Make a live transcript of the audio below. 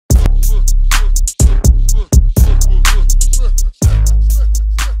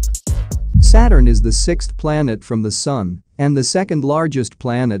Saturn is the sixth planet from the Sun and the second largest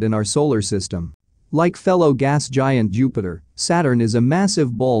planet in our solar system. Like fellow gas giant Jupiter, Saturn is a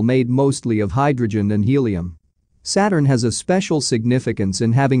massive ball made mostly of hydrogen and helium. Saturn has a special significance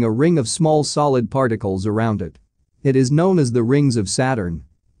in having a ring of small solid particles around it. It is known as the rings of Saturn.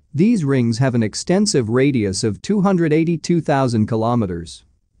 These rings have an extensive radius of 282,000 kilometers.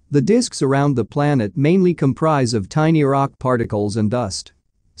 The disks around the planet mainly comprise of tiny rock particles and dust.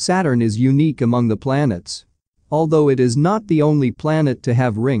 Saturn is unique among the planets. Although it is not the only planet to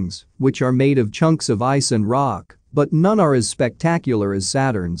have rings, which are made of chunks of ice and rock, but none are as spectacular as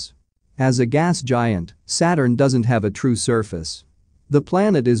Saturn's. As a gas giant, Saturn doesn't have a true surface. The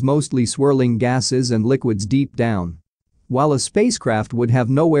planet is mostly swirling gases and liquids deep down. While a spacecraft would have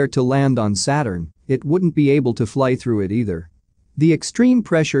nowhere to land on Saturn, it wouldn't be able to fly through it either. The extreme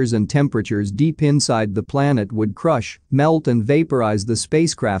pressures and temperatures deep inside the planet would crush, melt and vaporize the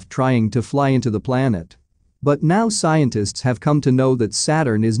spacecraft trying to fly into the planet. But now scientists have come to know that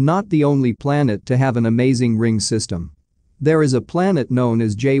Saturn is not the only planet to have an amazing ring system. There is a planet known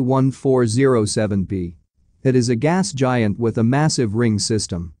as J1407b. It is a gas giant with a massive ring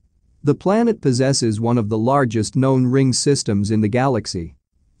system. The planet possesses one of the largest known ring systems in the galaxy.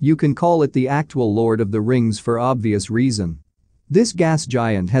 You can call it the actual Lord of the Rings for obvious reason. This gas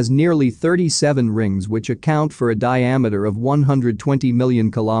giant has nearly 37 rings which account for a diameter of 120 million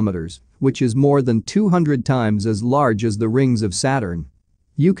kilometers, which is more than 200 times as large as the rings of Saturn.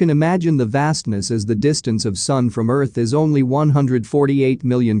 You can imagine the vastness as the distance of Sun from Earth is only 148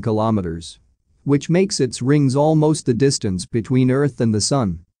 million kilometers. Which makes its rings almost the distance between Earth and the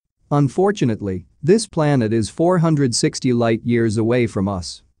Sun. Unfortunately, this planet is 460 light-years away from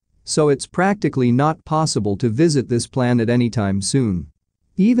us. So it's practically not possible to visit this planet anytime soon.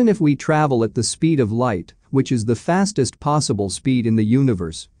 Even if we travel at the speed of light, which is the fastest possible speed in the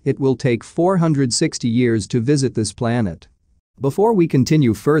universe, it will take 460 years to visit this planet. Before we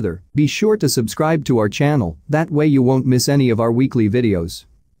continue further, be sure to subscribe to our channel, that way you won't miss any of our weekly videos.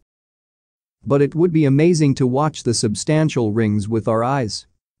 But it would be amazing to watch the substantial rings with our eyes.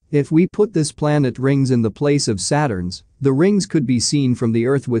 If we put this planet rings in the place of Saturn's, the rings could be seen from the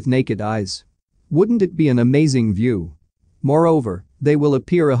Earth with naked eyes. Wouldn't it be an amazing view? Moreover, they will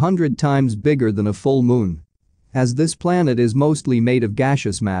appear 100 times bigger than a full moon. As this planet is mostly made of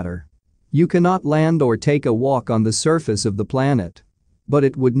gaseous matter. You cannot land or take a walk on the surface of the planet. But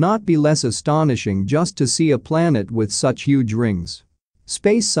it would not be less astonishing just to see a planet with such huge rings.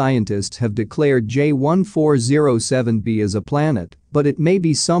 Space scientists have declared J1407b as a planet, but it may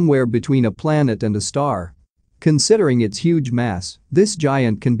be somewhere between a planet and a star. Considering its huge mass, this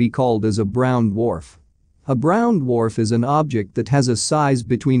giant can be called as a brown dwarf. A brown dwarf is an object that has a size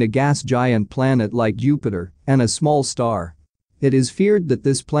between a gas giant planet like Jupiter and a small star. It is feared that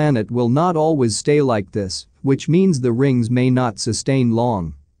this planet will not always stay like this, which means the rings may not sustain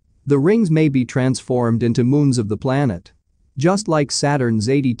long. The rings may be transformed into moons of the planet. Just like Saturn's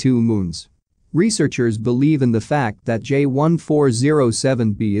 82 moons. Researchers believe in the fact that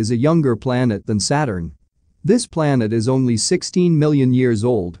J1407b is a younger planet than Saturn. This planet is only 16 million years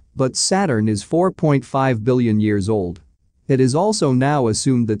old, but Saturn is 4.5 billion years old. It is also now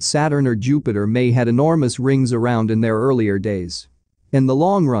assumed that Saturn or Jupiter may had enormous rings around in their earlier days. In the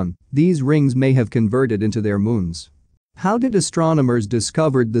long run, these rings may have converted into their moons. How did astronomers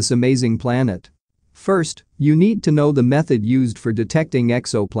discover this amazing planet? First, you need to know the method used for detecting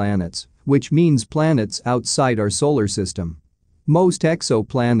exoplanets, which means planets outside our solar system. Most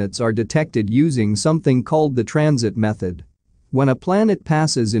exoplanets are detected using something called the transit method. When a planet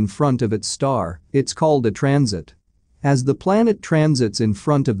passes in front of its star, it's called a transit. As the planet transits in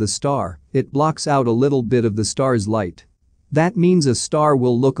front of the star, it blocks out a little bit of the star's light. That means a star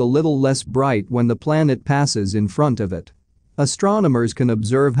will look a little less bright when the planet passes in front of it. Astronomers can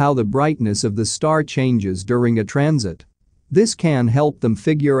observe how the brightness of the star changes during a transit. This can help them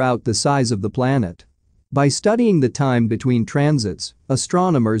figure out the size of the planet. By studying the time between transits,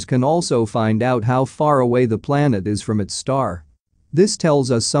 astronomers can also find out how far away the planet is from its star. This tells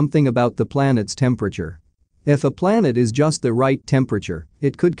us something about the planet's temperature. If a planet is just the right temperature,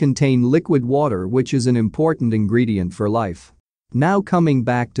 it could contain liquid water, which is an important ingredient for life. Now coming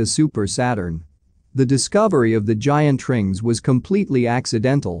back to Super Saturn. The discovery of the giant rings was completely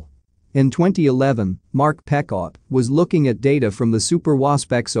accidental. In 2011, Mark Pecott was looking at data from the Super-WASP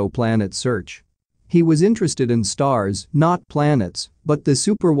exoplanet search. He was interested in stars, not planets, but the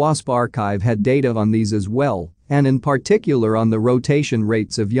Super-WASP archive had data on these as well, and in particular on the rotation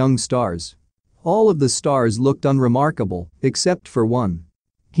rates of young stars. All of the stars looked unremarkable, except for one.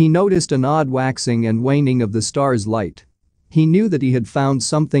 He noticed an odd waxing and waning of the star's light. He knew that he had found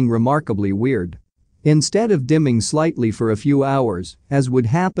something remarkably weird. Instead of dimming slightly for a few hours, as would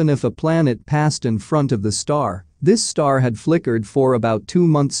happen if a planet passed in front of the star, this star had flickered for about 2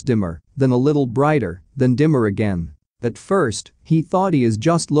 months dimmer, then a little brighter, then dimmer again. At first, he thought he is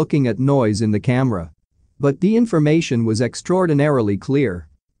just looking at noise in the camera. But the information was extraordinarily clear.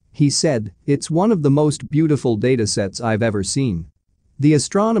 He said, "It's one of the most beautiful datasets I've ever seen." The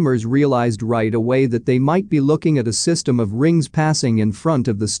astronomers realized right away that they might be looking at a system of rings passing in front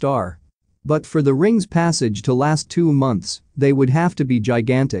of the star. But for the rings' passage to last 2 months, they would have to be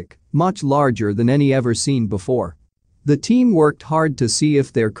gigantic, much larger than any ever seen before. The team worked hard to see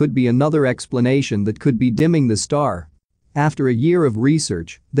if there could be another explanation that could be dimming the star. After a year of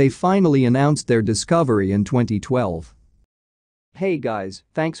research, they finally announced their discovery in 2012. Hey guys,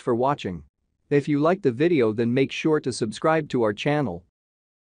 thanks for watching. If you liked the video then make sure to subscribe to our channel